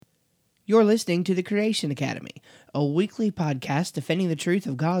You're listening to the Creation Academy, a weekly podcast defending the truth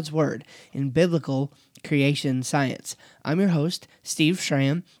of God's Word in biblical creation science. I'm your host, Steve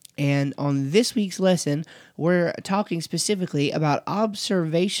Schramm, and on this week's lesson, we're talking specifically about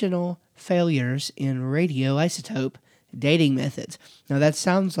observational failures in radioisotope dating methods. Now, that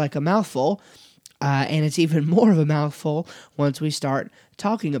sounds like a mouthful, and it's even more of a mouthful once we start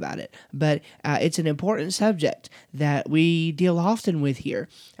talking about it. But it's an important subject that we deal often with here.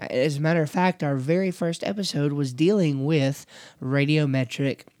 As a matter of fact, our very first episode was dealing with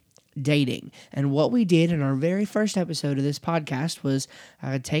radiometric dating. And what we did in our very first episode of this podcast was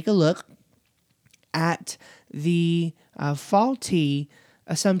take a look at the faulty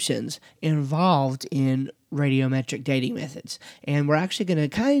assumptions involved in radiometric dating methods. And we're actually going to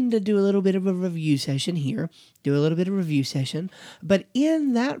kind of do a little bit of a review session here, But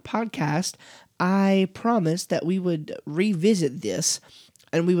in that podcast, I promised that we would revisit this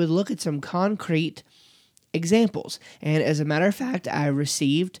and we would look at some concrete examples. And as a matter of fact, I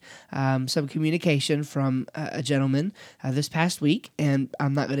received some communication from a gentleman this past week, and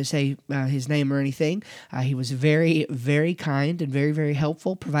I'm not going to say his name or anything. He was very, very kind and very, very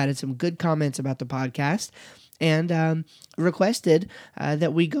helpful, provided some good comments about the podcast, and requested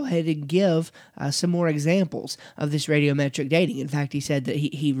that we go ahead and give some more examples of this radiometric dating. In fact, he said that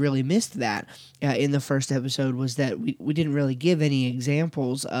he really missed that in the first episode, was that we didn't really give any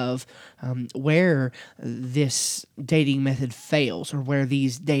examples of where this dating method fails or where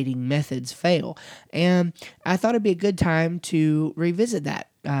these dating methods fail. And I thought it'd be a good time to revisit that.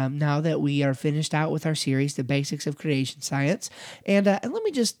 Now that we are finished out with our series, The Basics of Creation Science. And let me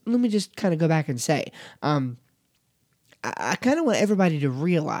just kind of go back and say, I kind of want everybody to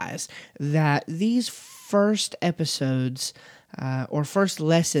realize that these first episodes or first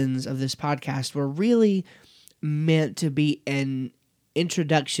lessons of this podcast were really meant to be an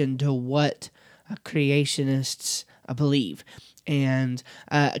introduction to what creationists believe, and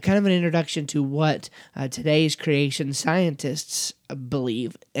kind of an introduction to what today's creation scientists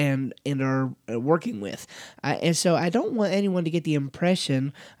believe and are working with. And so I don't want anyone to get the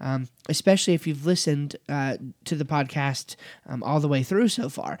impression, especially if you've listened to the podcast all the way through so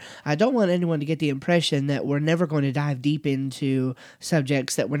far, I don't want anyone to get the impression that we're never going to dive deep into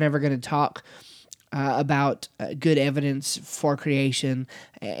subjects, that we're never going to talk about good evidence for creation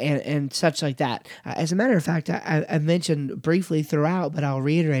and such like that. As a matter of fact, I mentioned briefly throughout, but I'll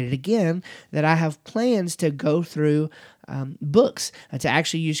reiterate it again, that I have plans to go through books, to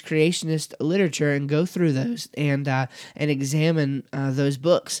actually use creationist literature and go through those and examine those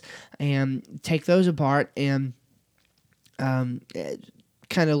books and take those apart and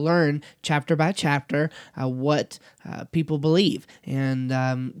kind of learn chapter by chapter what people believe.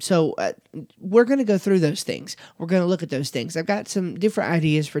 And so we're going to go through those things. We're going to look at those things. I've got some different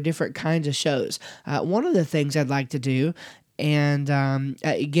ideas for different kinds of shows. One of the things I'd like to do, and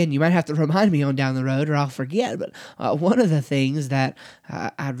again, you might have to remind me on down the road or I'll forget, but one of the things that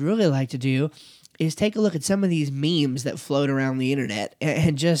I'd really like to do is take a look at some of these memes that float around the internet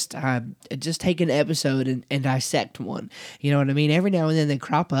and just take an episode and dissect one. You know what I mean? Every now and then they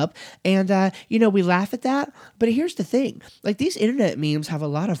crop up, and we laugh at that. But here's the thing: like, these internet memes have a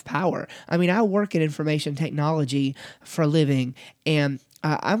lot of power. I mean, I work in information technology for a living, and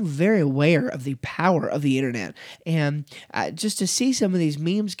I'm very aware of the power of the internet, and just to see some of these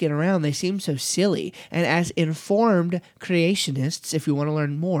memes get around, they seem so silly. And as informed creationists, if you want to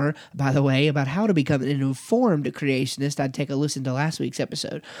learn more, by the way, about how to become an informed creationist, I'd take a listen to last week's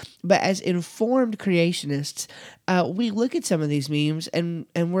episode. But as informed creationists, we look at some of these memes and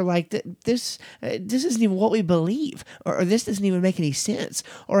we're like, this isn't even what we believe, or this doesn't even make any sense,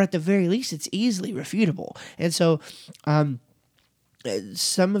 or at the very least, it's easily refutable. And so,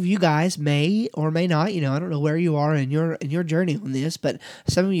 some of you guys may or may not, I don't know where you are in your journey on this, but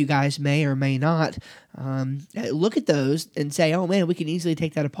some of you guys may or may not look at those and say, oh man, we can easily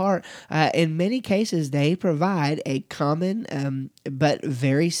take that apart. In many cases, they provide a common but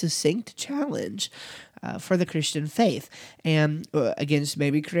very succinct challenge for the Christian faith and against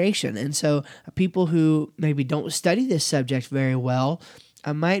maybe creation. And so people who maybe don't study this subject very well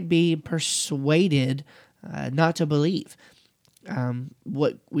might be persuaded not to believe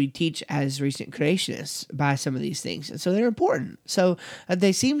what we teach as recent creationists by some of these things. And so they're important. So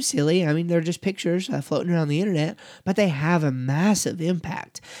they seem silly. I mean, they're just pictures floating around the internet, but they have a massive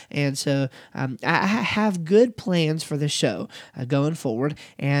impact. And so I have good plans for the show going forward.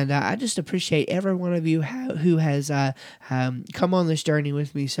 And I just appreciate every one of you who has come on this journey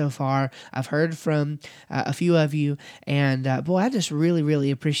with me so far. I've heard from a few of you, and boy, I just really,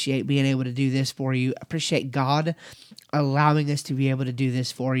 really appreciate being able to do this for you. Appreciate God allowing willingness to be able to do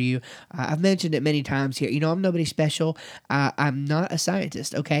this for you. I've mentioned it many times here. I'm nobody special. I'm not a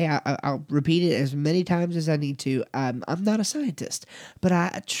scientist, okay? I'll repeat it as many times as I need to. I'm not a scientist, but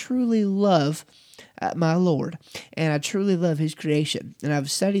I truly love my Lord, and I truly love His creation. And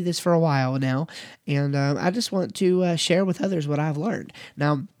I've studied this for a while now, and I just want to share with others what I've learned.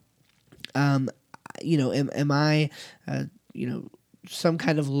 Now, am I, some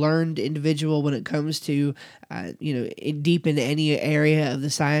kind of learned individual when it comes to, deep into any area of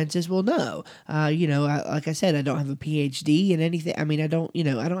the sciences? Well, no. Like I said, I don't have a PhD in anything. I mean, I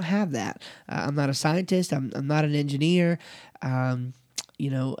don't have that. I'm not a scientist. I'm not an engineer. I'm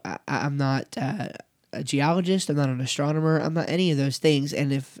not a geologist. I'm not an astronomer. I'm not any of those things.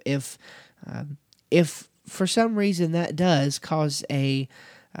 And if for some reason that does cause a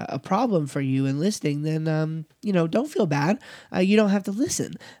problem for you in listening, then don't feel bad. You don't have to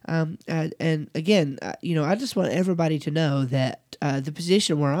listen. And again, I just want everybody to know that the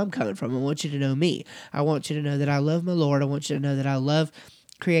position where I'm coming from. I want you to know me. I want you to know that I love my Lord. I want you to know that I love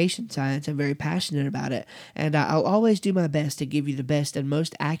creation science. I'm very passionate about it, and I'll always do my best to give you the best and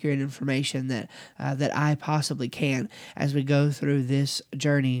most accurate information that I possibly can as we go through this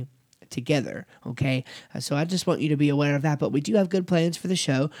journey together. Okay, so I just want you to be aware of that. But we do have good plans for the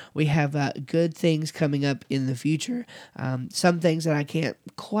show. We have good things coming up in the future. Some things that I can't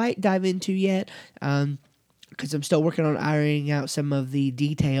quite dive into yet, because I'm still working on ironing out some of the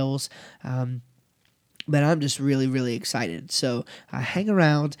details. But I'm just really, really excited. So hang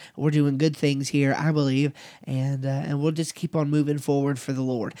around. We're doing good things here, I believe, and we'll just keep on moving forward for the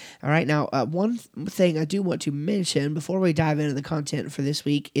Lord. All right. Now, one thing I do want to mention before we dive into the content for this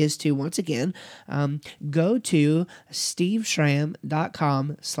week is to once again go to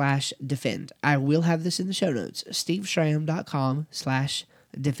steveschramm.com/defend. I will have this in the show notes.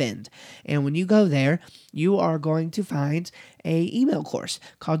 steveschramm.com/defend. And when you go there, you are going to find a email course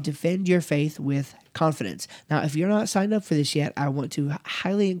called Defend Your Faith with Confidence. Now, if you're not signed up for this yet, I want to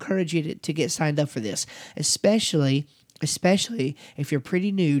highly encourage you to get signed up for this, especially if you're pretty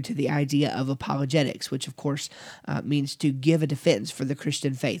new to the idea of apologetics, which of course means to give a defense for the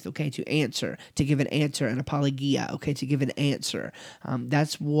Christian faith, okay, to give an answer, an apologia, okay, to give an answer.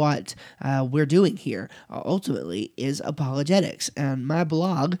 That's what we're doing here, ultimately, is apologetics. And my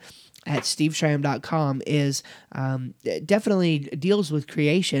blog at steveschramm.com is definitely deals with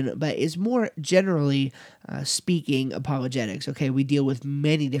creation, but is more generally speaking apologetics. Okay, we deal with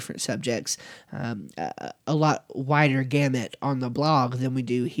many different subjects, a lot wider gamut on the blog than we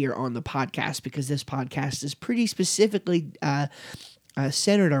do here on the podcast, because this podcast is pretty specifically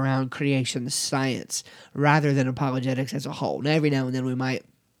centered around creation science rather than apologetics as a whole. Now, every now and then we might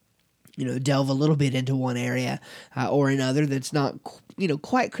delve a little bit into one area or another that's not,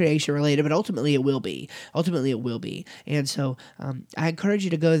 quite creation related, but ultimately it will be. And so I encourage you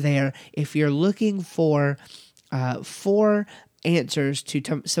to go there if you're looking for answers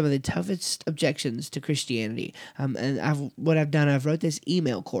to some of the toughest objections to Christianity. And I've wrote this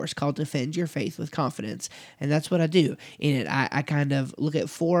email course called Defend Your Faith with Confidence, and that's what I do in it. I kind of look at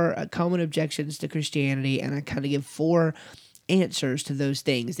 4 common objections to Christianity, and I kind of give 4 answers to those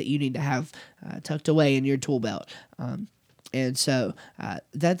things that you need to have tucked away in your tool belt. And so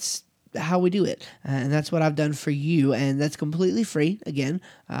that's how we do it. And that's what I've done for you. And that's completely free. Again,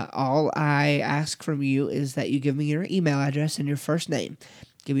 all I ask from you is that you give me your email address and your first name.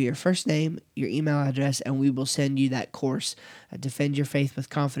 Give me your first name, your email address, and we will send you that course, Defend Your Faith with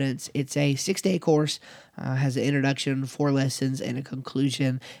Confidence. It's a 6-day course, has an introduction, 4 lessons, and a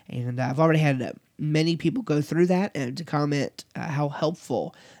conclusion. And I've already had many people go through that and to comment how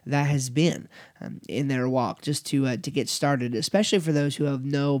helpful that has been in their walk, just to get started, especially for those who have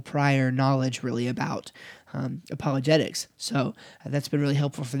no prior knowledge really about apologetics. So that's been really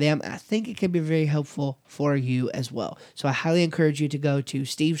helpful for them. I think it can be very helpful for you as well. So I highly encourage you to go to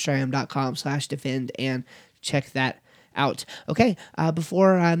steveschramm.com/defend and check that out. Okay,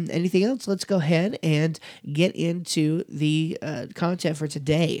 before anything else, let's go ahead and get into the content for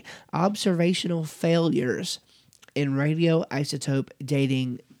today. Observational failures in radioisotope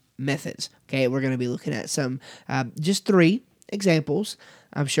dating methods. Okay, we're going to be looking at some, just 3 examples.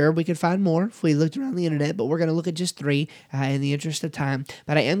 I'm sure we could find more if we looked around the internet, but we're going to look at just 3 in the interest of time.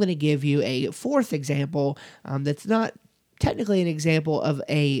 But I am going to give you a 4th example that's not technically an example of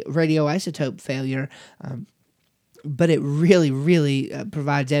a radioisotope failure, but it really, really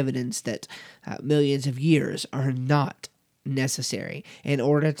provides evidence that millions of years are not necessary in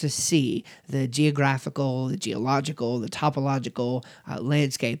order to see the geographical, the geological, the topological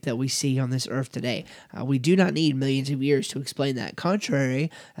landscape that we see on this earth today. We do not need millions of years to explain that, contrary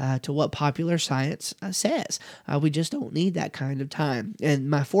to what popular science says. We just don't need that kind of time. And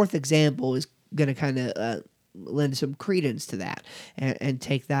my fourth example is going to kind of lend some credence to that and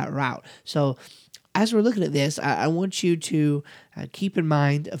take that route. So as we're looking at this, I want you to keep in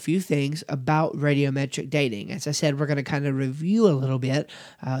mind a few things about radiometric dating. As I said, we're going to kind of review a little bit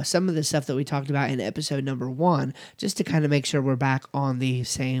some of the stuff that we talked about in episode number 1, just to kind of make sure we're back on the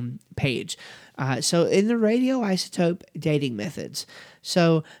same page. So in the radioisotope dating methods,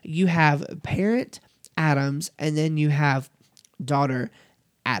 so you have parent atoms and then you have daughter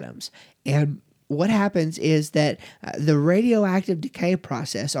atoms. And what happens is that the radioactive decay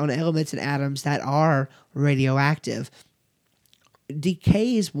process on elements and atoms that are radioactive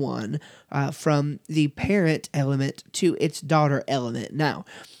decays one from the parent element to its daughter element. Now,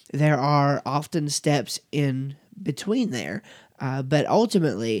 there are often steps in between there, but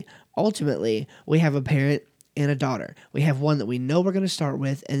ultimately, we have a parent and a daughter. We have one that we know we're going to start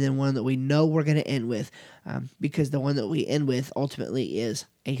with, and then one that we know we're going to end with, because the one that we end with ultimately is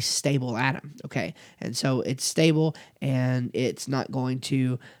a stable atom, okay? And so it's stable, and it's not going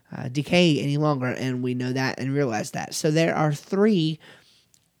to decay any longer, and we know that and realize that. So there are 3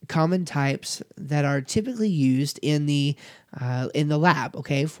 common types that are typically used in the lab,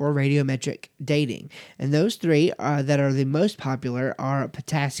 okay, for radiometric dating. And those 3 that are the most popular are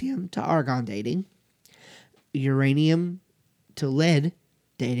potassium to argon dating, uranium to lead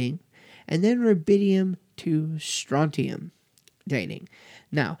dating, and then rubidium to strontium dating.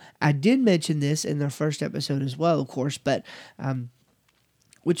 Now, I did mention this in the first episode as well, of course, but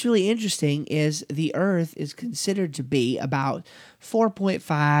what's really interesting is the Earth is considered to be about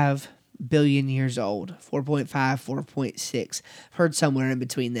 4.5 billion years old. 4.5, 4.6. Heard somewhere in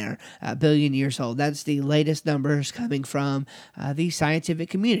between there. Billion years old. That's the latest numbers coming from the scientific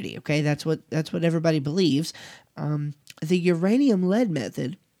community. Okay, that's what everybody believes. The uranium-lead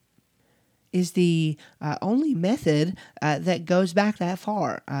method is the only method that goes back that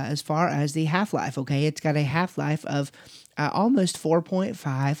far as the half-life. Okay, it's got a half-life of almost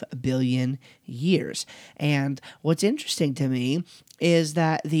 4.5 billion years. And what's interesting to me is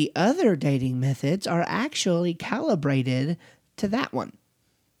that the other dating methods are actually calibrated to that one.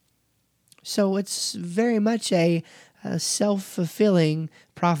 So it's very much a self-fulfilling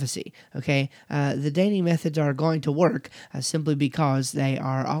prophecy, okay? The dating methods are going to work simply because they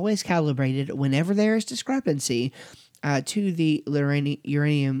are always calibrated whenever there is discrepancy to the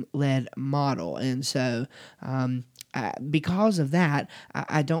uranium-lead model. And so because of that,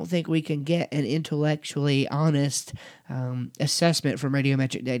 I don't think we can get an intellectually honest assessment from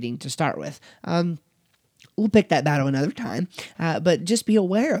radiometric dating to start with. We'll pick that battle another time, but just be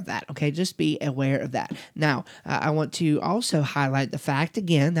aware of that, okay? Just be aware of that. Now, I want to also highlight the fact,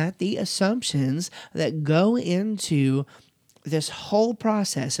 again, that the assumptions that go into this whole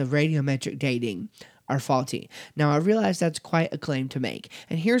process of radiometric dating are faulty. Now, I realize that's quite a claim to make,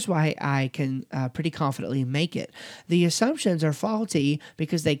 and here's why I can pretty confidently make it. The assumptions are faulty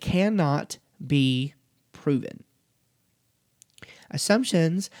because they cannot be proven.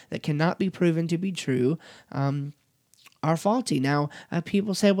 Assumptions that cannot be proven to be true are faulty. Now,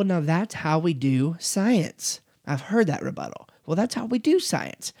 people say, well, no, that's how we do science. I've heard that rebuttal. Well, that's how we do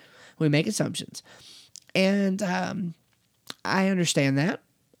science. We make assumptions. And I understand that.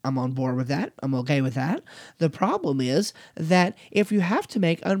 I'm on board with that. I'm okay with that. The problem is that if you have to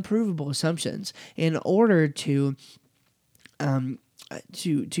make unprovable assumptions in order to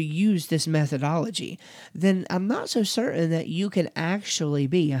use this methodology, then I'm not so certain that you can actually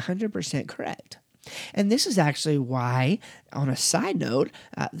be 100% correct. And this is actually why, on a side note,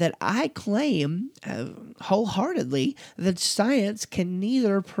 that I claim wholeheartedly that science can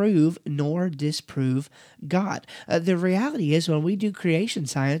neither prove nor disprove God. The reality is, when we do creation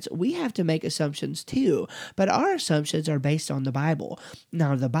science, we have to make assumptions too, but our assumptions are based on the Bible.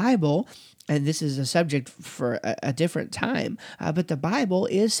 Now, the Bible, and this is a subject for a different time, but the Bible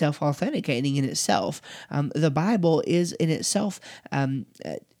is self-authenticating in itself. The Bible is in itself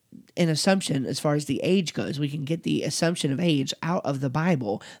an assumption as far as the age goes. We can get the assumption of age out of the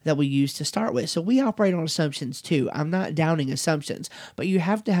Bible that we use to start with. So we operate on assumptions too. I'm not downing assumptions, but you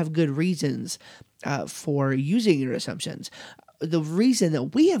have to have good reasons for using your assumptions. The reason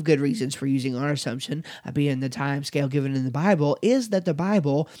that we have good reasons for using our assumption, being the time scale given in the Bible, is that the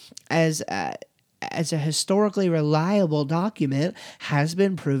Bible, as as a historically reliable document has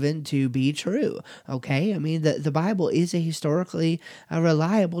been proven to be true. Okay, I mean the Bible is a historically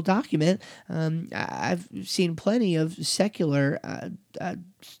reliable document. I've seen plenty of secular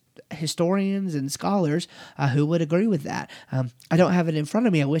historians and scholars who would agree with that. I don't have it in front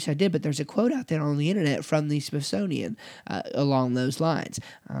of me. I wish I did, but there's a quote out there on the internet from the Smithsonian along those lines.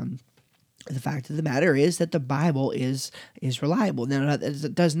 The fact of the matter is that the Bible is reliable. Now,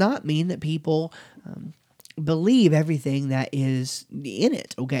 that does not mean that people believe everything that is in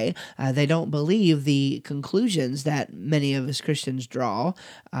it, okay? They don't believe the conclusions that many of us Christians draw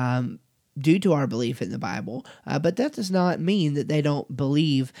due to our belief in the Bible, but that does not mean that they don't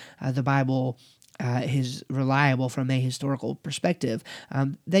believe the Bible is reliable from a historical perspective.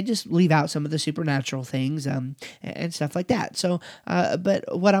 They just leave out some of the supernatural things and stuff like that. So, but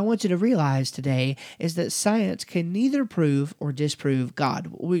what I want you to realize today is that science can neither prove or disprove God.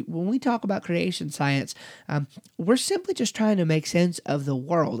 When we talk about creation science, we're simply just trying to make sense of the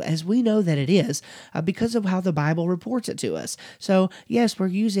world as we know that it is because of how the Bible reports it to us. So, yes, we're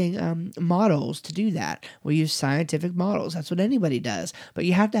using models to do that. We use scientific models. That's what anybody does. But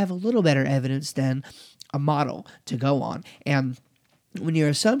you have to have a little better evidence than a model to go on. And when your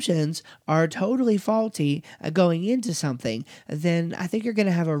assumptions are totally faulty going into something, then I think you're going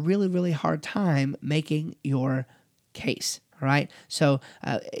to have a really, really hard time making your case. All right. So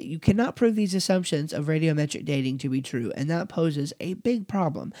you cannot prove these assumptions of radiometric dating to be true, and that poses a big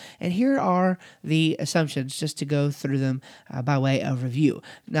problem. And here are the assumptions, just to go through them by way of review.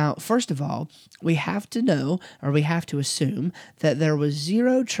 Now, first of all, we have to know, or we have to assume, that there was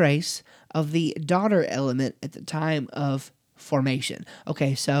zero trace of the daughter element at the time of formation.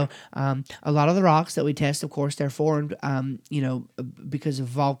 Okay, so a lot of the rocks that we test, of course, they're formed, because of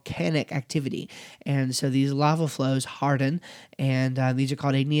volcanic activity, and so these lava flows harden, and these are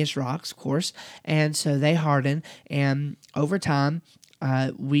called igneous rocks, of course, and so they harden, and over time,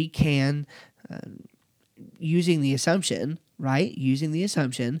 we can, using the assumption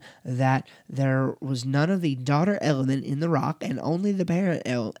that there was none of the daughter element in the rock and only the parent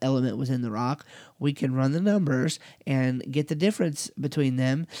element was in the rock, we can run the numbers and get the difference between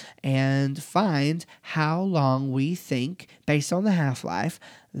them and find how long we think, based on the half-life,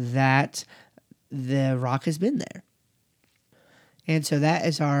 that the rock has been there. And so that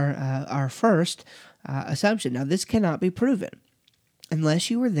is our first assumption. Now, this cannot be proven unless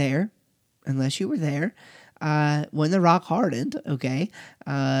you were there when the rock hardened, okay,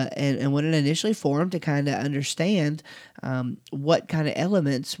 and when it initially formed, to kind of understand what kind of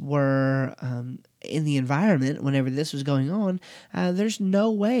elements were in the environment whenever this was going on. There's no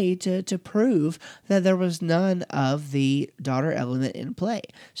way to prove that there was none of the daughter element in play.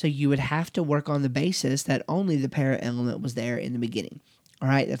 So you would have to work on the basis that only the parent element was there in the beginning. All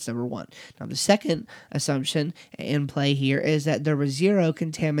right, that's number one. Now, the second assumption in play here is that there was zero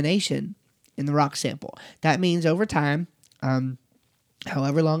contamination in the rock sample. That means over time,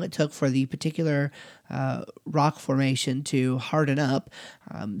 however long it took for the particular rock formation to harden up,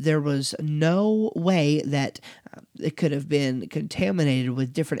 there was no way that it could have been contaminated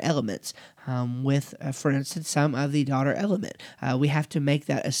with different elements, for instance, some of the daughter element. We have to make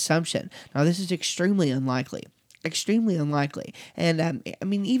that assumption. Now, this is extremely unlikely. And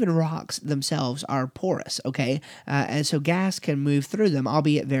even rocks themselves are porous, okay? And so gas can move through them,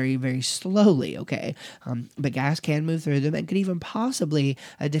 albeit very, very slowly, okay? But gas can move through them and could even possibly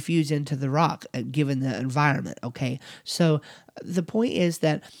diffuse into the rock given the environment, okay? So the point is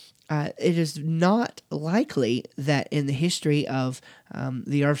that it is not likely that in the history of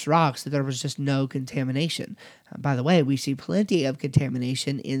the Earth's rocks that there was just no contamination. By the way, we see plenty of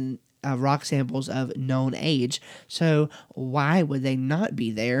contamination in rock samples of known age, so why would they not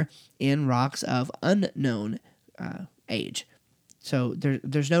be there in rocks of unknown age? So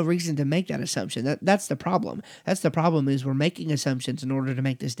there's no reason to make that assumption. That's the problem. That's the problem, is we're making assumptions in order to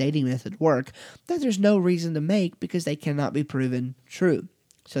make this dating method work that there's no reason to make because they cannot be proven true.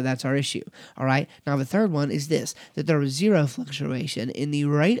 So that's our issue. All right. Now the third one is this: that there was zero fluctuation in the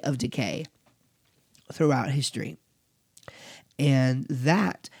rate of decay throughout history. And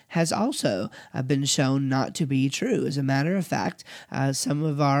that has also been shown not to be true. As a matter of fact, some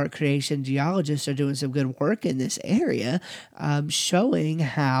of our creation geologists are doing some good work in this area, showing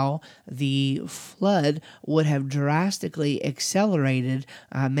how the flood would have drastically accelerated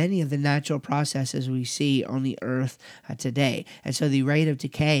many of the natural processes we see on the earth today. And so the rate of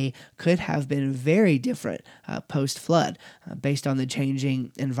decay could have been very different post-flood based on the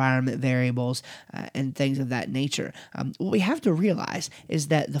changing environment variables and things of that nature. What we have to realize is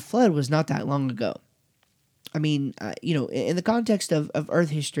that the flood was not that long ago. in the context of Earth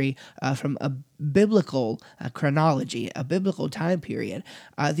history, from a biblical chronology, a biblical time period,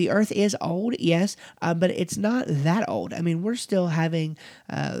 the Earth is old, yes, but it's not that old. I mean, we're still having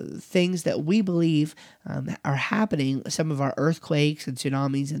things that we believe are happening, some of our earthquakes and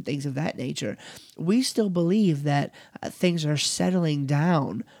tsunamis and things of that nature. We still believe that things are settling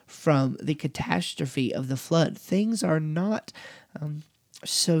down from the catastrophe of the flood. Things are not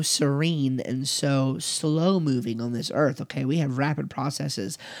so serene and so slow moving on this earth. Okay, we have rapid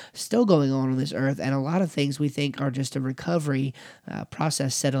processes still going on this earth, and a lot of things we think are just a recovery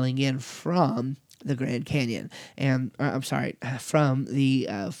process settling in from the Grand Canyon, and I'm sorry, from the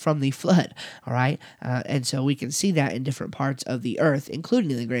flood. All right, and so we can see that in different parts of the earth,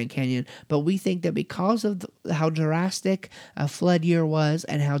 including the Grand Canyon. But we think that because of how drastic a flood year was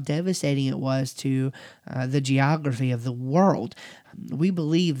and how devastating it was to the geography of the world, we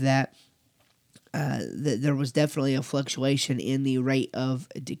believe that there was definitely a fluctuation in the rate of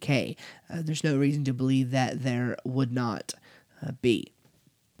decay. There's no reason to believe that there would not be.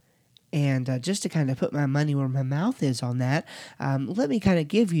 And just to kind of put my money where my mouth is on that, let me kind of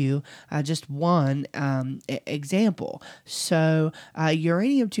give you just one example. So,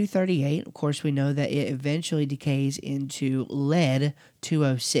 uranium 238, of course, we know that it eventually decays into lead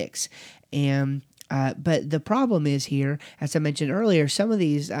 206. But the problem is here, as I mentioned earlier, some of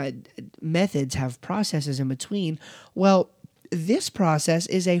these methods have processes in between. Well, this process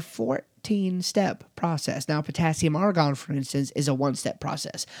is a 14-step process. Now, potassium argon, for instance, is a one-step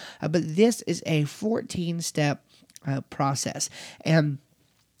process, but this is a 14-step process. And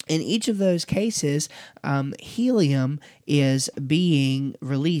in each of those cases, helium is being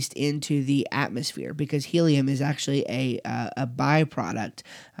released into the atmosphere, because helium is actually a byproduct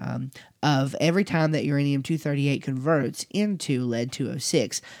of every time that uranium-238 converts into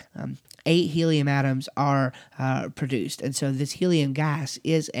lead-206. 8 helium atoms are produced, and so this helium gas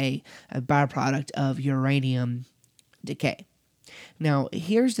is a byproduct of uranium decay. Now,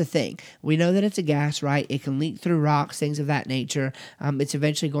 here's the thing. We know that it's a gas, right? It can leak through rocks, things of that nature. It's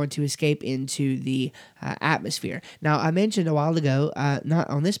eventually going to escape into the atmosphere. Now, I mentioned a while ago, not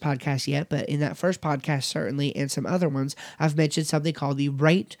on this podcast yet, but in that first podcast, certainly, and some other ones, I've mentioned something called the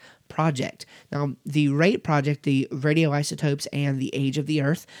RATE project. Now, the RATE project, the Radioisotopes and the Age of the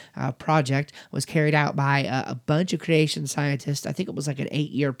Earth project, was carried out by a bunch of creation scientists. I think it was like an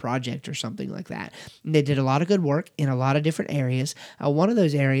 8-year project or something like that. And they did a lot of good work in a lot of different areas. One of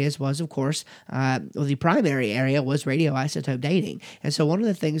those areas was, of course, the primary area was radioisotope dating. And so one of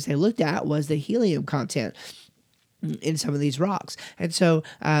the things they looked at was the helium content in some of these rocks. And so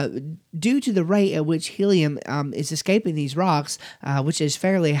due to the rate at which helium is escaping these rocks, which is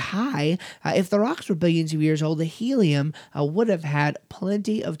fairly high, if the rocks were billions of years old, the helium would have had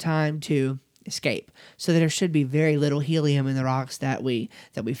plenty of time to escape. So there should be very little helium in the rocks that we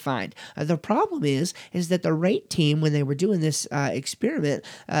find. The problem is that the RATE team, when they were doing this experiment,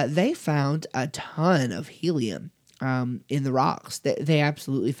 they found a ton of helium in the rocks. They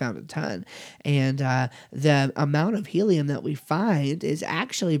absolutely found a ton. And the amount of helium that we find is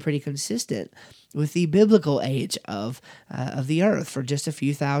actually pretty consistent with the biblical age of the earth for just a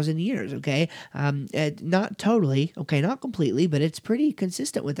few thousand years, okay? Not totally, okay, not completely, but it's pretty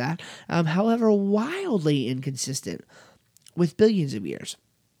consistent with that. However, wildly inconsistent with billions of years,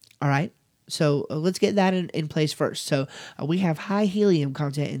 all right? So let's get that in place first. So we have high helium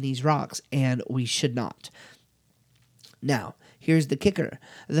content in these rocks, and we should not. Now, here's the kicker.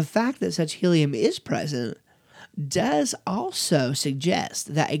 The fact that such helium is present does also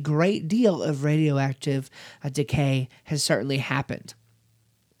suggest that a great deal of radioactive decay has certainly happened,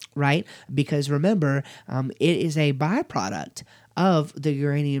 right? Because remember, it is a byproduct of the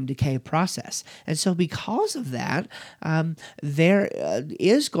uranium decay process. And so because of that, there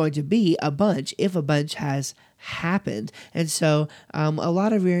is going to be a bunch, if a bunch has happened. And so a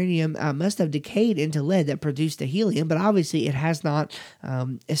lot of uranium must have decayed into lead that produced the helium, but obviously it has not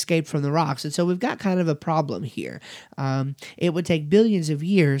escaped from the rocks. And so we've got kind of a problem here. It would take billions of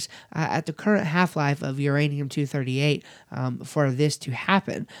years at the current half-life of uranium-238 for this to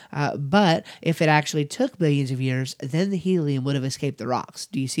happen. But if it actually took billions of years, then the helium would have escaped the rocks.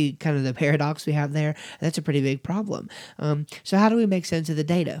 Do you see kind of the paradox we have there? That's a pretty big problem. So how do we make sense of the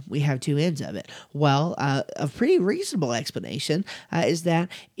data? We have two ends of it. Well, a pretty reasonable explanation is that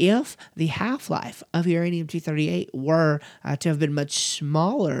if the half-life of uranium-238 were to have been much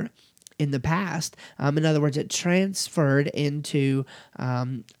smaller in the past, in other words, it transferred into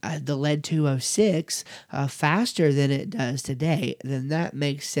the lead-206 faster than it does today, then that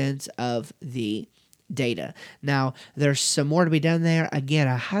makes sense of the data. Now, there's some more to be done there. Again,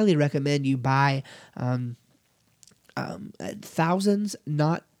 I highly recommend you buy thousands,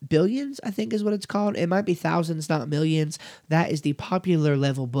 not billions, I think is what it's called. It might be thousands, not millions. That is the popular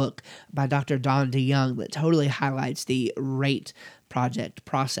level book by Dr. Don DeYoung that totally highlights the rate project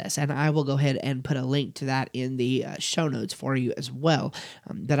process. And I will go ahead and put a link to that in the show notes for you as well,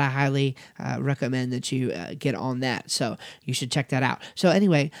 that I highly recommend that you get on that. So you should check that out. So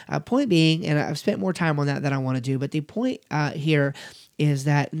anyway, point being, and I've spent more time on that than I want to do, but the point here is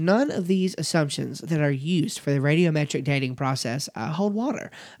that none of these assumptions that are used for the radiometric dating process hold water.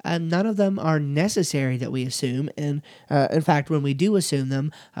 None of them are necessary that we assume, and in fact, when we do assume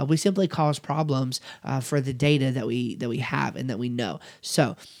them, we simply cause problems for the data that we have and that we know.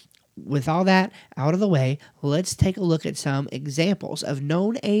 So, with all that out of the way, let's take a look at some examples of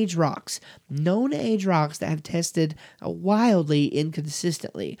known age rocks that have tested wildly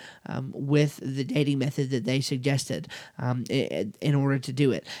inconsistently with the dating method that they suggested in order to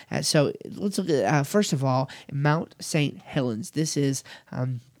do it. So let's look at, first of all, Mount St. Helens. This is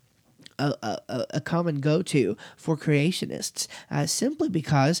a common go-to for creationists, simply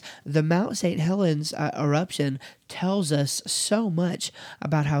because the Mount St. Helens eruption tells us so much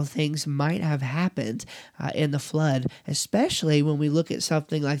about how things might have happened in the flood, especially when we look at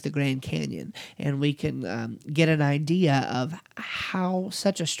something like the Grand Canyon, and we can get an idea of how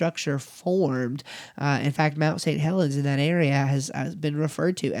such a structure formed. In fact, Mount St. Helens in that area has been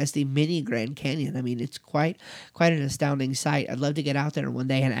referred to as the mini Grand Canyon. I mean, it's quite an astounding sight. I'd love to get out there one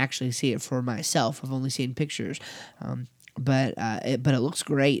day and actually see it for myself. I've only seen pictures. But it looks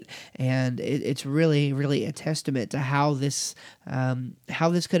great, and it's really a testament to how this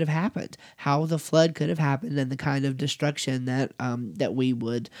could have happened, how the flood could have happened, and the kind of destruction that we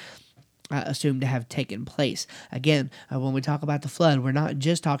would assumed to have taken place. Again, when we talk about the flood, we're not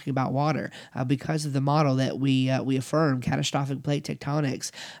just talking about water. Because of the model that we affirm, catastrophic plate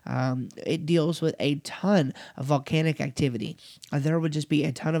tectonics, it deals with a ton of volcanic activity. There would just be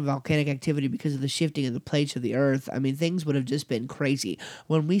a ton of volcanic activity because of the shifting of the plates of the Earth. I mean, things would have just been crazy.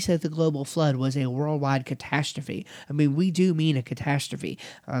 When we said the global flood was a worldwide catastrophe, I mean, we do mean a catastrophe.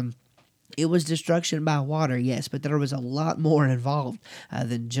 It was destruction by water, yes, but there was a lot more involved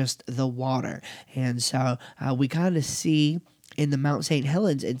than just the water. And so we kind of see in the Mount St.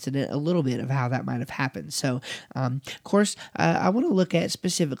 Helens incident a little bit of how that might have happened. So, of course, I want to look at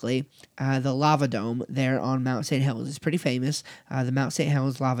specifically the lava dome there on Mount St. Helens. It's pretty famous, the Mount St.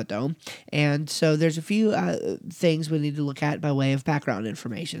 Helens lava dome. And so there's a few things we need to look at by way of background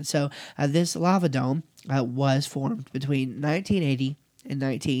information. So this lava dome was formed between 1980 and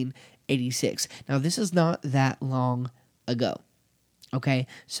 1986. Now, this is not that long ago. Okay,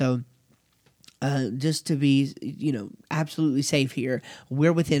 so just to be, absolutely safe here,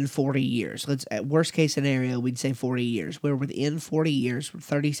 we're within 40 years. Let's, at worst case scenario, we'd say 40 years. We're within 40 years,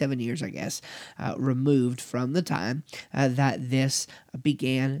 37 years, I guess, removed from the time that this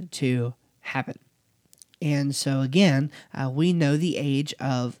began to happen. And so, again, we know the age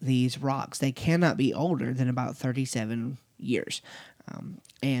of these rocks. They cannot be older than about 37 years.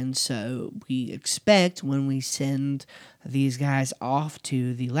 And so we expect when we send these guys off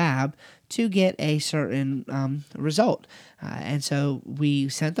to the lab to get a certain result. And so we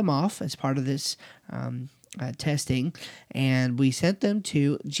sent them off as part of this testing, and we sent them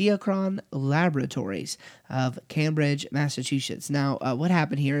to Geochron Laboratories of Cambridge, Massachusetts. Now, what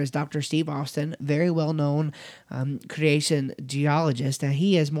happened here is Dr. Steve Austin, very well-known creation geologist, and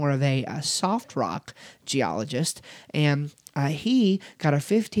he is more of a soft rock geologist, and he got a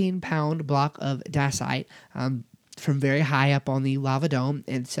 15-pound block of dacite from very high up on the lava dome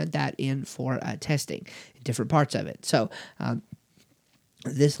and sent that in for testing in different parts of it. So,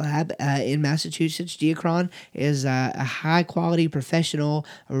 this lab in Massachusetts, Geochron, is a high-quality professional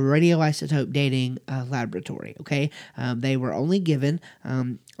radioisotope dating laboratory, okay? They were only given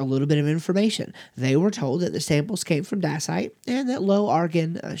a little bit of information. They were told that the samples came from dacite and that low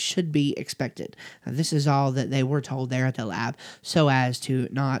argon should be expected. This is all that they were told there at the lab, so as to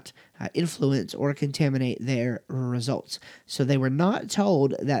not influence or contaminate their results. So they were not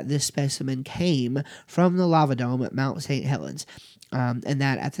told that this specimen came from the lava dome at Mount St. Helens. And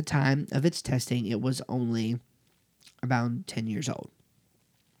that at the time of its testing, it was only about 10 years old.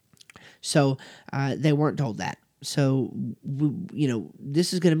 So they weren't told that. So,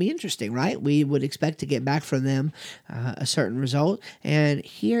 this is going to be interesting, right? We would expect to get back from them a certain result. And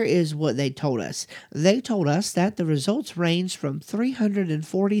here is what they told us. They told us that the results range from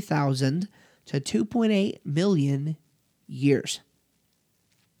 340,000 to 2.8 million years.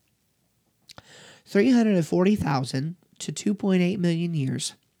 340,000 to 2.8 million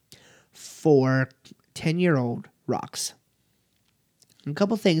years for 10-year-old rocks. A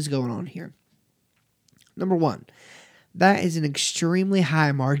couple things going on here. Number one, That is an extremely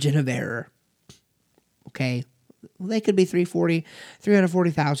high margin of error. Okay, well, they could be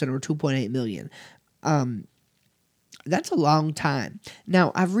 340,000 or 2.8 million. That's a long time.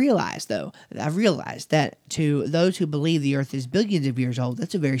 Now, I've realized that to those who believe the Earth is billions of years old,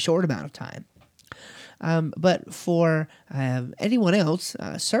 that's a very short amount of time. But for anyone else,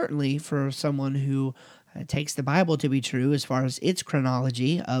 certainly for someone who takes the Bible to be true as far as its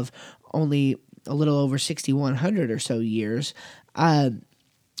chronology of only a little over 6,100 or so years,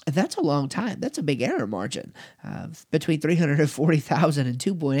 that's a long time. That's a big error margin between 340,000 and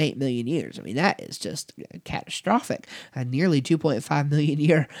 2.8 million years. I mean, that is just catastrophic. A nearly 2.5 million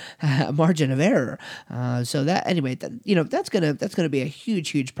year margin of error. So that anyway, that's gonna be a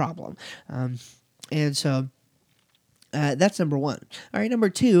huge problem. And so. That's number one. All right, number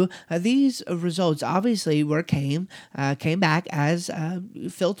two. These results obviously came back as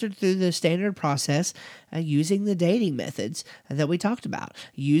filtered through the standard process using the dating methods that we talked about,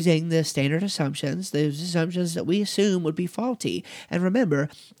 using the standard assumptions, those assumptions that we assume would be faulty. And remember,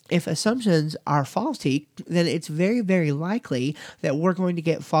 if assumptions are faulty, then it's very, very likely that we're going to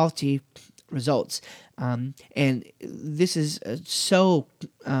get faulty results. And this is so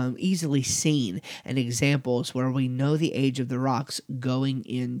easily seen in examples where we know the age of the rocks going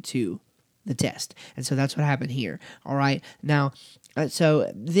into the test. And so that's what happened here. All right. Now,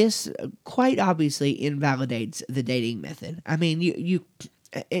 so this quite obviously invalidates the dating method. I mean,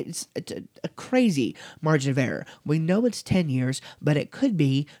 it's a crazy margin of error. We know it's 10 years, but it could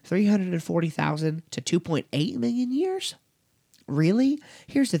be 340,000 to 2.8 million years. Really?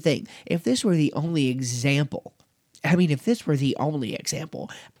 Here's the thing. If this were the only example, I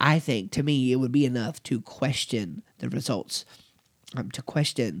think to me it would be enough to question the results, to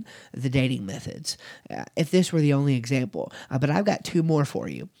question the dating methods. If this were the only example. But I've got two more for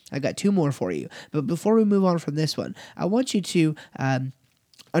you. But before we move on from this one, I want you to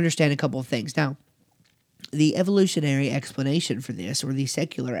understand a couple of things. Now, the evolutionary explanation for this, or the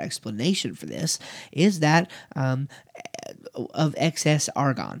secular explanation for this, is that of excess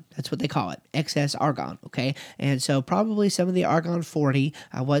argon. That's what they call it, excess argon, okay? And so probably some of the argon-40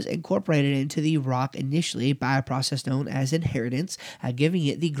 was incorporated into the rock initially by a process known as inheritance, giving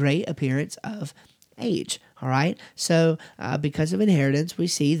it the gray appearance of age. All right. So because of inheritance, we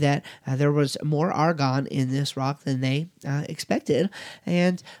see that there was more argon in this rock than they expected.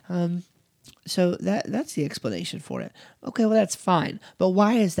 And so that's the explanation for it. Okay, well, that's fine. But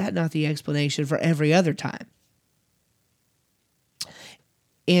why is that not the explanation for every other time?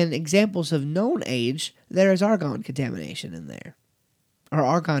 In examples of known age, there is argon contamination in there, or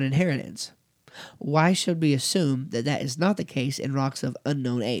argon inheritance. Why should we assume that that is not the case in rocks of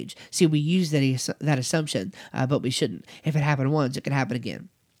unknown age? See, we use that assumption, but we shouldn't. If it happened once, it can happen again.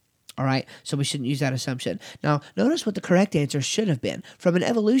 All right, so we shouldn't use that assumption. Now, notice what the correct answer should have been. From an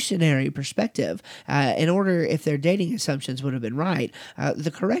evolutionary perspective, in order if their dating assumptions would have been right,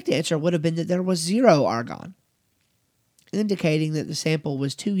 the correct answer would have been that there was zero argon, indicating that the sample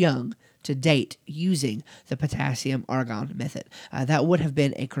was too young to date using the potassium-argon method. That would have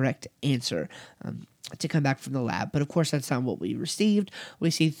been a correct answer to come back from the lab. But, of course, that's not what we received. We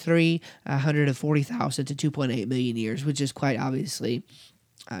see 340,000 to 2.8 million years, which is quite obviously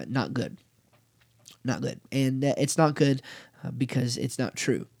not good. Not good. And it's not good because it's not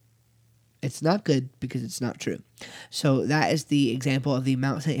true. It's not good because it's not true. So that is the example of the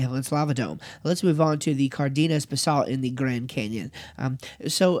Mount St. Helens lava dome. Let's move on to the Cardenas basalt in the Grand Canyon.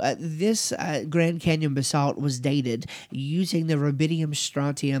 This Grand Canyon basalt was dated using the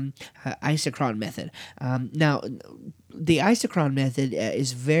rubidium-strontium isochron method. Now, the isochron method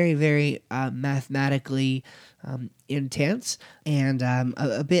is very, very mathematically intense and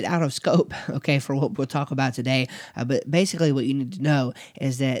a bit out of scope, okay, for what we'll talk about today. But basically what you need to know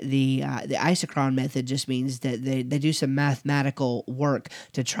is that the isochron method just means that they do some mathematical work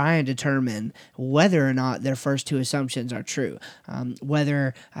to try and determine whether or not their first two assumptions are true,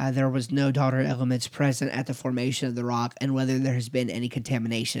 whether there was no daughter elements present at the formation of the rock, and whether there has been any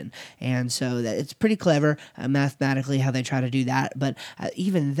contamination. And so that it's pretty clever mathematically how they try to do that, but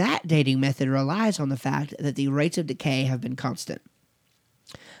even that dating method relies on the fact that the rates of decay have been constant.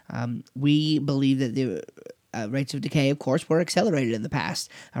 We believe that the rates of decay, of course, were accelerated in the past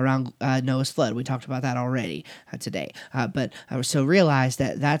around Noah's flood. We talked about that already today. So realize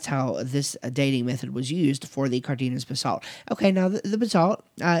that that's how this dating method was used for the Cardenas basalt. Okay, now the basalt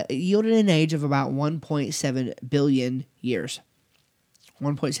yielded an age of about 1.7 billion years.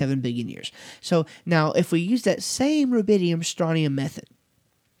 1.7 billion years. So now if we use that same rubidium-strontium method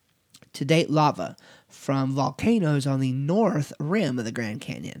to date lava from volcanoes on the north rim of the Grand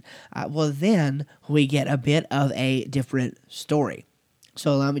Canyon, well, then we get a bit of a different story.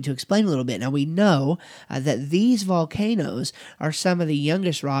 So allow me to explain a little bit. Now, we know that these volcanoes are some of the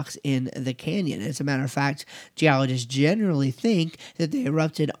youngest rocks in the canyon. As a matter of fact, geologists generally think that they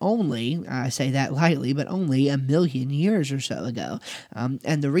erupted only, I say that lightly, but only 1 million years or so ago.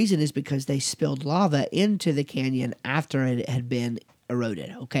 And the reason is because they spilled lava into the canyon after it had been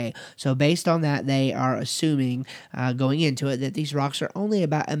eroded. Okay, so based on that, they are assuming going into it that these rocks are only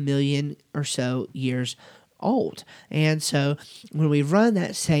about 1 million or so years old. And so when we run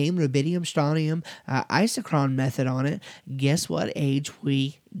that same rubidium strontium isochron method on it, guess what age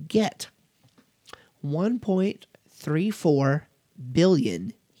we get? 1.34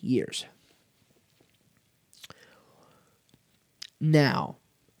 billion years. Now,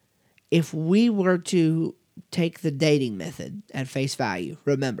 if we were to take the dating method at face value,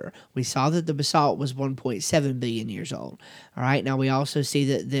 remember, we saw that the basalt was 1.7 billion years old. All right, now we also see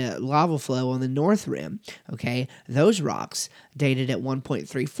that the lava flow on the north rim, okay, those rocks dated at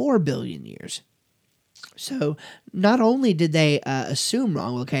 1.34 billion years. So not only did they assume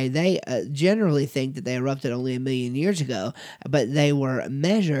wrong, okay, they generally think that they erupted only 1 million years ago, but they were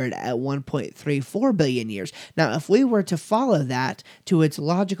measured at 1.34 billion years. Now, if we were to follow that to its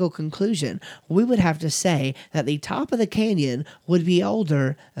logical conclusion, we would have to say that the top of the canyon would be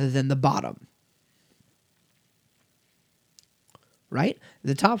older than the bottom. Right?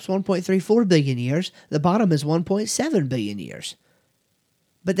 The top's 1.34 billion years, the bottom is 1.7 billion years.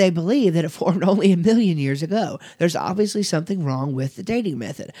 But they believe that it formed only 1 million years ago. There's obviously something wrong with the dating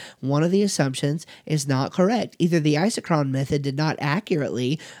method. One of the assumptions is not correct. Either the isochron method did not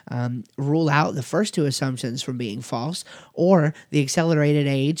accurately rule out the first two assumptions from being false, or the accelerated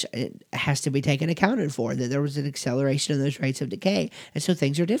age has to be taken accounted for, that there was an acceleration in those rates of decay, and so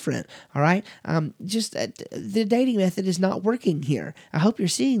things are different. All right? The dating method is not working here. I hope you're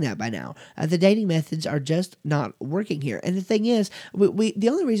seeing that by now. The dating methods are just not working here. And the thing is,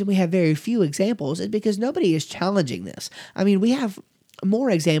 the only reason we have very few examples is because nobody is challenging this. I mean, we have more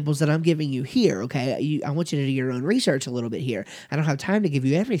examples that I'm giving you here, okay? I want you to do your own research a little bit here. I don't have time to give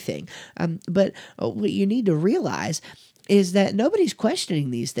you everything. But what you need to realize is that nobody's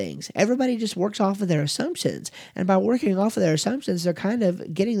questioning these things. Everybody just works off of their assumptions. And by working off of their assumptions, they're kind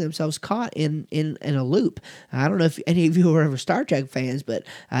of getting themselves caught in a loop. I don't know if any of you were ever Star Trek fans, but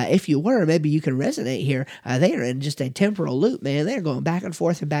if you were, maybe you can resonate here. They are in just a temporal loop, man. They're going back and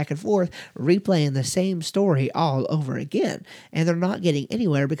forth, replaying the same story all over again. And they're not getting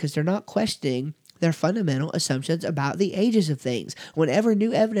anywhere because they're not questioning their fundamental assumptions about the ages of things. Whenever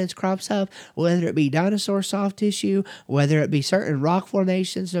new evidence crops up, whether it be dinosaur soft tissue, whether it be certain rock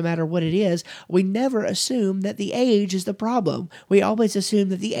formations, no matter what it is, we never assume that the age is the problem. We always assume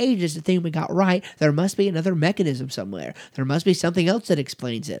that the age is the thing we got right. There must be another mechanism somewhere. There must be something else that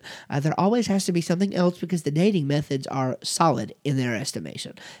explains it. There always has to be something else because the dating methods are solid in their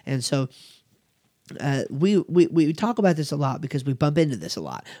estimation. And so we talk about this a lot because we bump into this a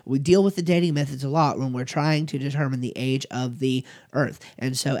lot. We deal with the dating methods a lot when we're trying to determine the age of the Earth.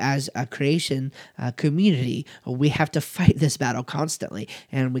 And so as a creation community, we have to fight this battle constantly.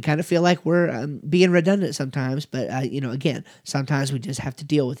 And we kind of feel like we're being redundant sometimes, but again, sometimes we just have to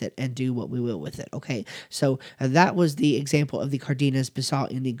deal with it and do what we will with it. Okay, so that was the example of the Cardenas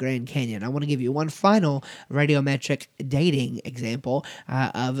basalt in the Grand Canyon. I want to give you one final radiometric dating example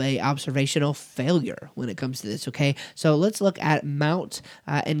of a observational failure when it comes to this, okay? So let's look at Mount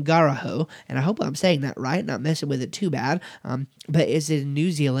Ngauruhoe, and I hope I'm saying that right, not messing with it too bad, but it's in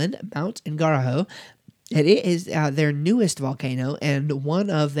New Zealand, Mount Ngauruhoe, and it is their newest volcano and one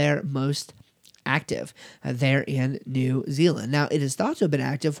of their most active there in New Zealand. Now, it is thought to have been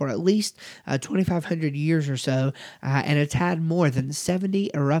active for at least 2,500 years or so, and it's had more than 70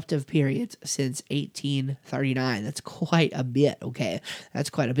 eruptive periods since 1839. That's quite a bit, okay?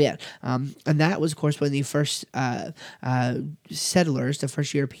 That's quite a bit. And that was, of course, when the first settlers, the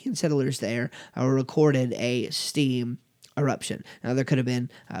first European settlers there, recorded a steam eruption. Now, there could have been,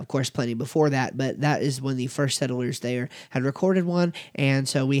 of course, plenty before that, but that is when the first settlers there had recorded one, and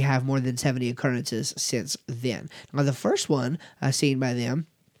so we have more than 70 occurrences since then. Now, the first one seen by them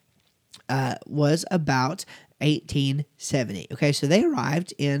was about 1870. Okay, so they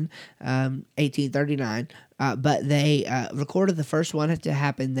arrived in 1839, but they recorded the first one to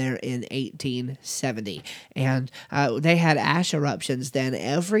happen there in 1870. And they had ash eruptions then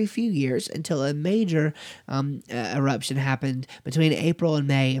every few years until a major eruption happened between April and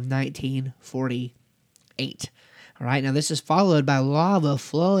May of 1948. All right, now this is followed by lava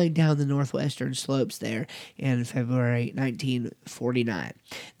flowing down the northwestern slopes there in February 1949.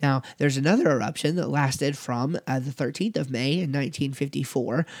 Now, there's another eruption that lasted from the 13th of May in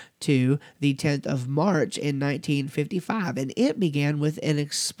 1954 to the 10th of March in 1955, and it began with an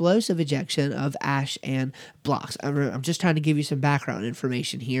explosive ejection of ash and blocks. I'm just trying to give you some background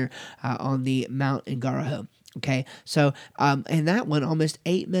information here on the Mount Ngauruhoe. Okay, so in that one, almost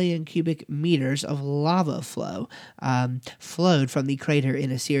 8 million cubic meters of lava flowed from the crater in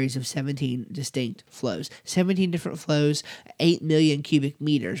a series of 17 distinct flows. 17 different flows, 8 million cubic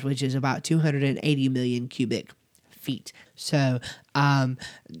meters, which is about 280 million cubic feet. So,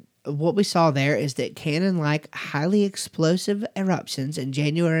 what we saw there is that cannon-like, highly explosive eruptions in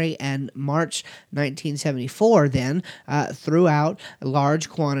January and March 1974 then threw out large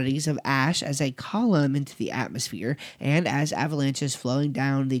quantities of ash as a column into the atmosphere and as avalanches flowing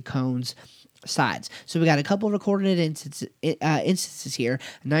down the cone's sides. So we got a couple recorded instances here,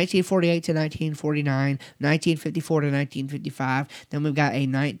 1948 to 1949, 1954 to 1955, then we've got a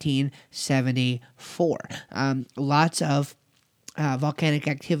 1974. Lots of volcanic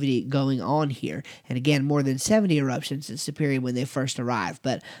activity going on here, and again, more than 70 eruptions since the period when they first arrived.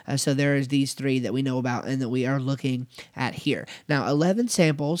 But so there is these three that we know about and that we are looking at here. Now, 11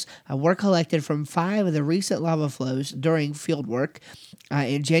 samples were collected from 5 of the recent lava flows during field work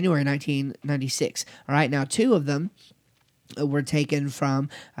in January 1996. All right, now 2 of them were taken from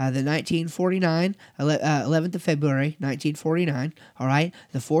the 1949, 11th of February, 1949, all right,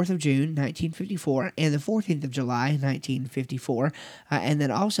 the 4th of June, 1954, and the 14th of July, 1954, and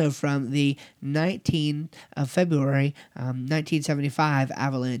then also from the 19th of February, 1975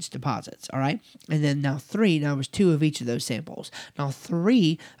 avalanche deposits, all right, and then now was 2 of each of those samples. Now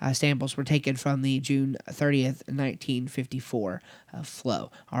 3 samples were taken from the June 30th, 1954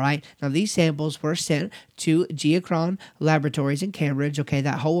 flow, all right. Now these samples were sent to Geochron Laboratories in Cambridge, okay,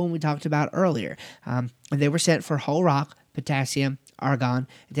 that whole one we talked about earlier. They were sent for whole rock, potassium, argon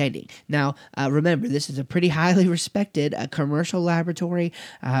dating. Now, remember, this is a pretty highly respected commercial laboratory.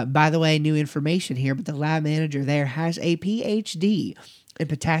 By the way, new information here, but the lab manager there has a PhD in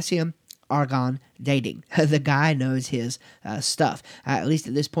potassium argon dating. The guy knows his stuff, at least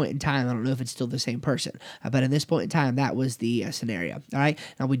at this point in time. I don't know if it's still the same person, but in this point in time, that was the scenario. All right.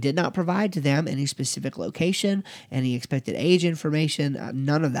 Now, we did not provide to them any specific location, any expected age information.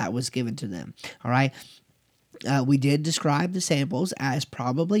 None of that was given to them. All right. We did describe the samples as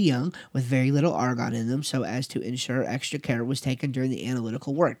probably young with very little argon in them so as to ensure extra care was taken during the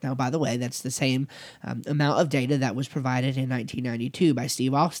analytical work. Now, by the way, that's the same amount of data that was provided in 1992 by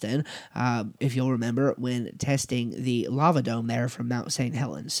Steve Austin, if you'll remember, when testing the lava dome there from Mount St.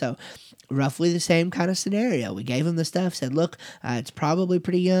 Helens. So roughly the same kind of scenario. We gave them the stuff, said, look, it's probably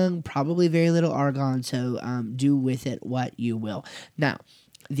pretty young, probably very little argon, so do with it what you will. Now,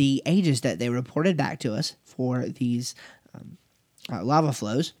 the ages that they reported back to us for these lava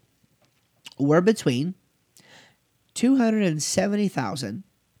flows were between 270,000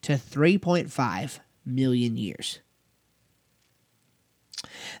 to 3.5 million years.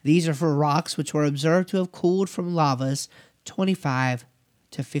 These are for rocks which were observed to have cooled from lavas 25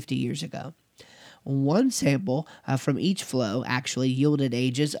 to 50 years ago. One sample from each flow actually yielded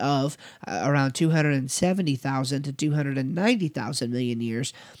ages of around 270,000 to 290,000 million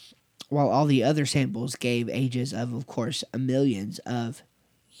years, while all the other samples gave ages of course, millions of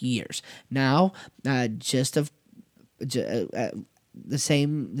years. Now, the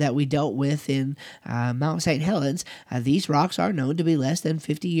same that we dealt with in Mount St. Helens, these rocks are known to be less than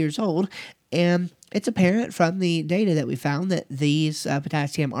 50 years old, and it's apparent from the data that we found that these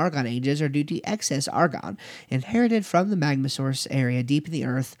potassium argon ages are due to excess argon inherited from the magma source area deep in the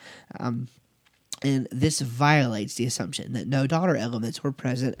earth, and this violates the assumption that no daughter elements were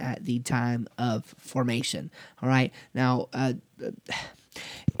present at the time of formation. All right, now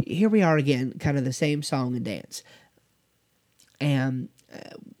here we are again, kind of the same song and dance. And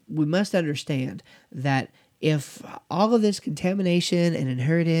we must understand that if all of this contamination and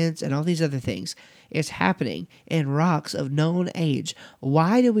inheritance and all these other things is happening in rocks of known age,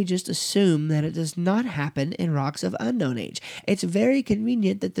 why do we just assume that it does not happen in rocks of unknown age? It's very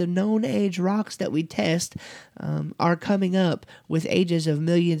convenient that the known age rocks that we test are coming up with ages of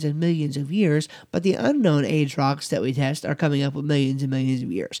millions and millions of years, but the unknown age rocks that we test are coming up with millions and millions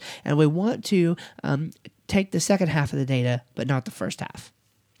of years. And we want to take the second half of the data, but not the first half.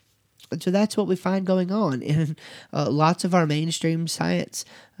 And so that's what we find going on in lots of our mainstream science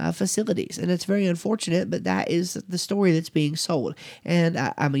facilities. And it's very unfortunate, but that is the story that's being sold. And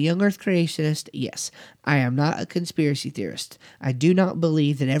I'm a young earth creationist. Yes, I am not a conspiracy theorist. I do not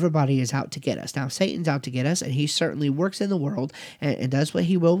believe that everybody is out to get us. Now, Satan's out to get us, and he certainly works in the world and does what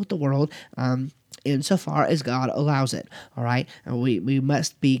he will with the world. Insofar as God allows it, all right? And we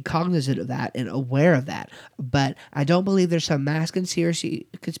must be cognizant of that and aware of that. But I don't believe there's some mass conspiracy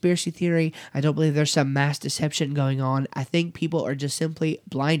theory. I don't believe there's some mass deception going on. I think people are just simply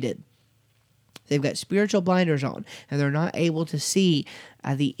blinded. They've got spiritual blinders on, and they're not able to see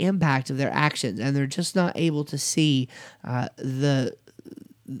the impact of their actions, and they're just not able to see the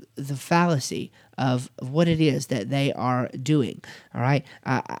fallacy of what it is that they are doing. All right,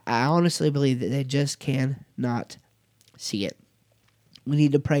 I honestly believe that they just cannot see it. We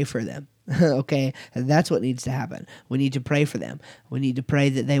need to pray for them. Okay, and that's what needs to happen. We need to pray for them. We need to pray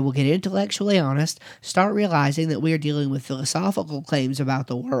that they will get intellectually honest, start realizing that we are dealing with philosophical claims about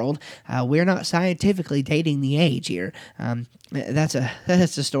the world. We're not scientifically dating the age here. That's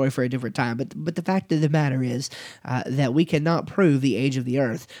a story for a different time. But the fact of the matter is that we cannot prove the age of the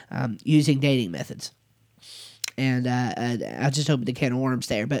Earth using dating methods. And I just opened a can of worms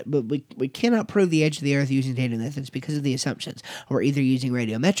there. But we cannot prove the age of the Earth using dating methods because of the assumptions. We're either using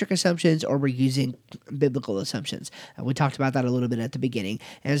radiometric assumptions or we're using biblical assumptions. We talked about that a little bit at the beginning.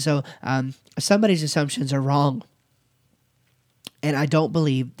 And so somebody's assumptions are wrong. And I don't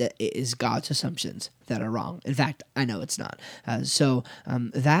believe that it is God's assumptions that are wrong. In fact, I know it's not. So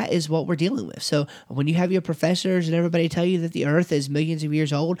that is what we're dealing with. So when you have your professors and everybody tell you that the Earth is millions of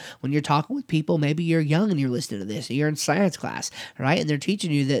years old, when you're talking with people, maybe you're young and you're listening to this, and you're in science class, right? And they're teaching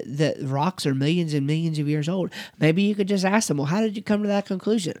you that rocks are millions and millions of years old. Maybe you could just ask them, well, how did you come to that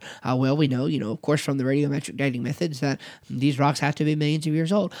conclusion? Well, we know, of course, from the radiometric dating methods that these rocks have to be millions of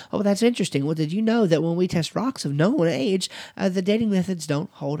years old. Oh, that's interesting. Well, did you know that when we test rocks of known age, the dating methods don't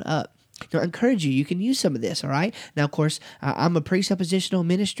hold up? I encourage you. You can use some of this, all right? Now, of course, I'm a presuppositional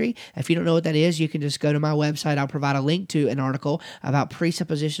ministry. If you don't know what that is, you can just go to my website. I'll provide a link to an article about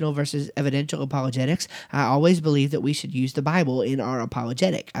presuppositional versus evidential apologetics. I always believe that we should use the Bible in our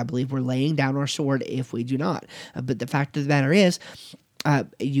apologetic. I believe we're laying down our sword if we do not. But the fact of the matter is,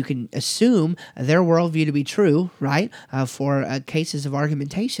 you can assume their worldview to be true, right, for cases of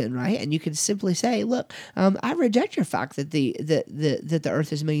argumentation, right? And you can simply say, look, I reject your fact that the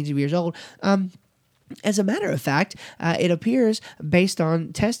Earth is millions of years old. As a matter of fact, it appears, based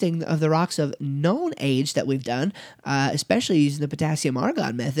on testing of the rocks of known age that we've done, especially using the potassium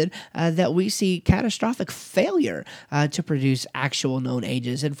argon method, that we see catastrophic failure to produce actual known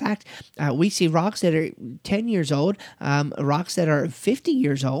ages. In fact, we see rocks that are 10 years old, rocks that are 50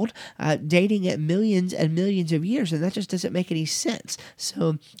 years old, dating at millions and millions of years, and that just doesn't make any sense.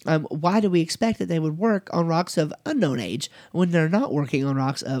 So why do we expect that they would work on rocks of unknown age when they're not working on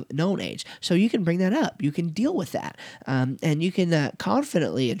rocks of known age? So you can bring that up. You can deal with that, and you can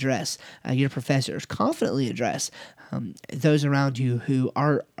confidently address your professors, confidently address those around you who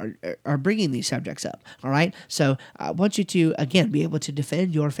are bringing these subjects up. All right, so I want you to again be able to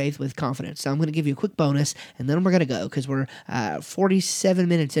defend your faith with confidence. So I'm going to give you a quick bonus, and then we're going to go because we're 47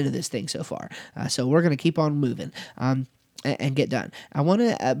 minutes into this thing so far. So we're going to keep on moving and get done. I want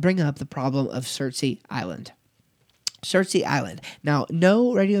to bring up the problem of Surtsey Island. Surtsey Island. Now,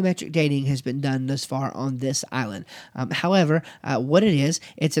 no radiometric dating has been done thus far on this island. However, what it is,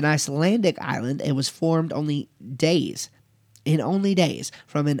 it's an Icelandic island. It was formed only days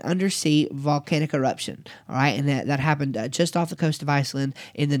from an undersea volcanic eruption. All right, and that happened just off the coast of Iceland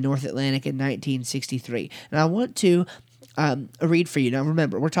in the North Atlantic in 1963. And I want to read for you. Now,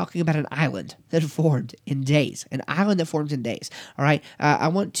 remember, we're talking about an island that formed in days. An island that formed in days. All right. I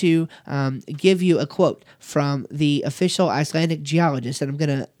want to give you a quote from the official Icelandic geologist, and I'm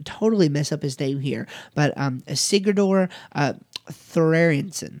going to totally mess up his name here, but Sigurdur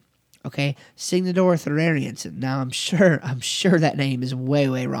Thorarinsson. Okay, Sigurdur Thorarinsson. Now, I'm sure that name is way,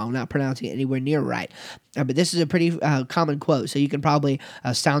 way wrong. Not pronouncing it anywhere near right. But this is a pretty common quote, so you can probably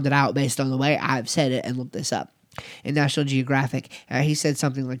sound it out based on the way I've said it and look this up. In National Geographic, he said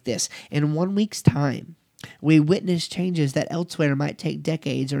something like this: in 1 week's time, we witness changes that elsewhere might take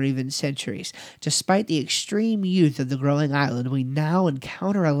decades or even centuries. Despite the extreme youth of the growing island, we now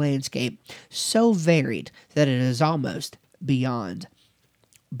encounter a landscape so varied that it is almost beyond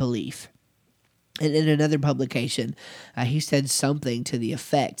belief. And in another publication, he said something to the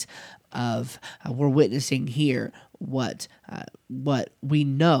effect of, we're witnessing here what we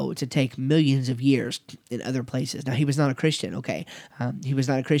know to take millions of years in other places. Now, he was not a Christian, okay? He was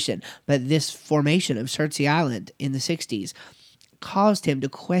not a Christian. But this formation of Surtsey Island in the 60s caused him to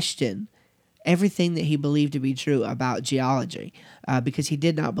question everything that he believed to be true about geology, because he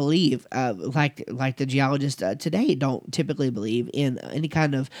did not believe, like the geologists today don't typically believe in any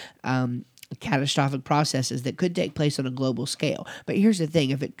kind of catastrophic processes that could take place on a global scale. But here's the thing: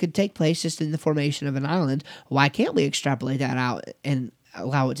 if it could take place just in the formation of an island, why can't we extrapolate that out and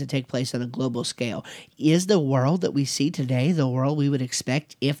allow it to take place on a global scale? Is the world that we see today the world we would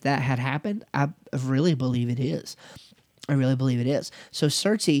expect if that had happened? I really believe it is. I really believe it is. So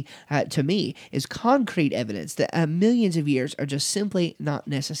Cersei, to me, is concrete evidence that millions of years are just simply not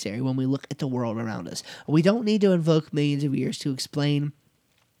necessary when we look at the world around us. We don't need to invoke millions of years to explain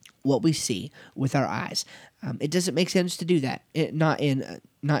what we see with our eyes. It doesn't make sense to do that. Not in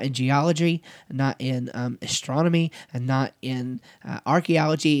geology, not in astronomy, and not in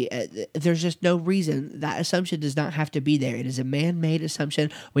archaeology. There's just no reason. That assumption does not have to be there. It is a man-made assumption.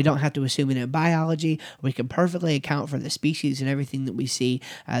 We don't have to assume it in biology. We can perfectly account for the species and everything that we see,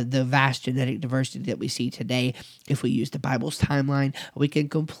 the vast genetic diversity that we see today. If we use the Bible's timeline, we can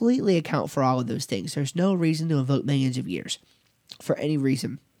completely account for all of those things. There's no reason to invoke millions of years for any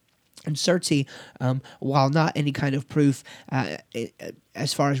reason. And Cersei, while not any kind of proof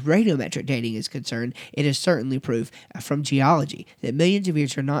as far as radiometric dating is concerned, it is certainly proof from geology that millions of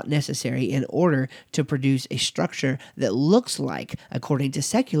years are not necessary in order to produce a structure that looks like, according to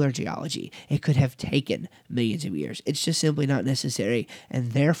secular geology, it could have taken millions of years. It's just simply not necessary,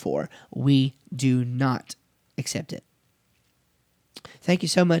 and therefore we do not accept it. Thank you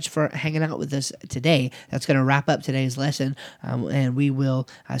so much for hanging out with us today. That's going to wrap up today's lesson, and we will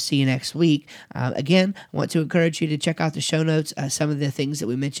see you next week. Again, I want to encourage you to check out the show notes. Some of the things that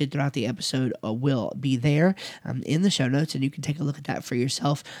we mentioned throughout the episode will be there in the show notes, and you can take a look at that for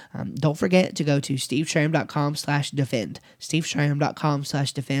yourself. Don't forget to go to steveschramm.com/defend,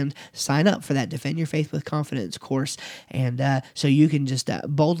 steveschramm.com/defend. Sign up for that Defend Your Faith with Confidence course, and so you can just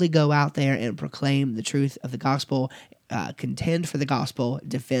boldly go out there and proclaim the truth of the gospel, contend for the gospel,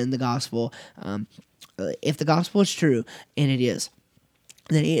 defend the gospel. If the gospel is true, and it is,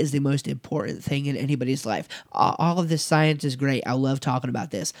 then it is the most important thing in anybody's life. All of this science is great. I love talking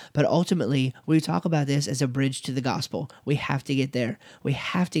about this. But ultimately, we talk about this as a bridge to the gospel. We have to get there. We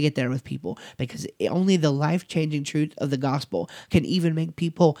have to get there with people, because only the life-changing truth of the gospel can even make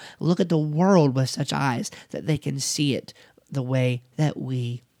people look at the world with such eyes that they can see it the way that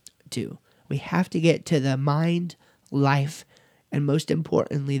we do. We have to get to the mind, life, and most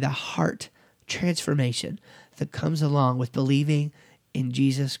importantly, the heart transformation that comes along with believing in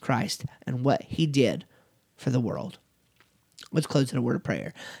Jesus Christ and what he did for the world. Let's close in a word of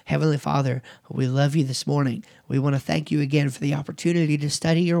prayer. Heavenly Father, we love you this morning. We want to thank you again for the opportunity to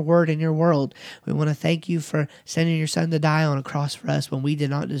study your word and your world. We want to thank you for sending your son to die on a cross for us when we did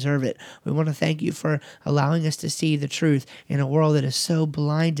not deserve it. We want to thank you for allowing us to see the truth in a world that is so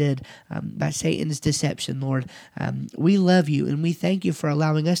blinded by Satan's deception, Lord. We love you, and we thank you for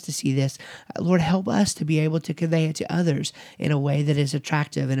allowing us to see this. Lord, help us to be able to convey it to others in a way that is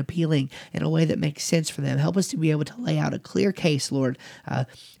attractive and appealing, in a way that makes sense for them. Help us to be able to lay out a clear case, Lord,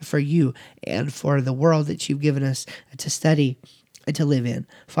 for you and for the world that you've given us to study and to live in.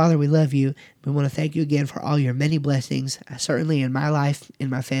 Father, we love you. We want to thank you again for all your many blessings, certainly in my life, in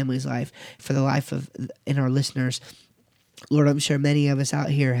my family's life, for the life of in our listeners. Lord, I'm sure many of us out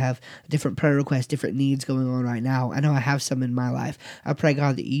here have different prayer requests, different needs going on right now. I know I have some in my life. I pray,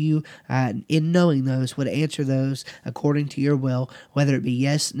 God, that you, in knowing those, would answer those according to your will, whether it be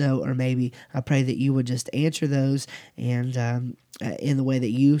yes, no, or maybe. I pray that you would just answer those and in the way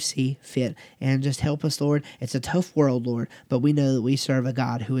that you see fit. And just help us, Lord. It's a tough world, Lord, but we know that we serve a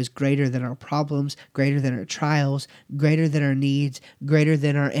God who is greater than our problems, greater than our trials, greater than our needs, greater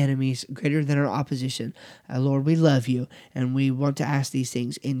than our enemies, greater than our opposition. Lord, we love you, and we want to ask these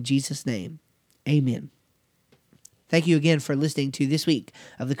things in Jesus' name. Amen. Thank you again for listening to this week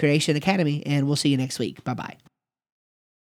of the Creation Academy, and we'll see you next week. Bye-bye.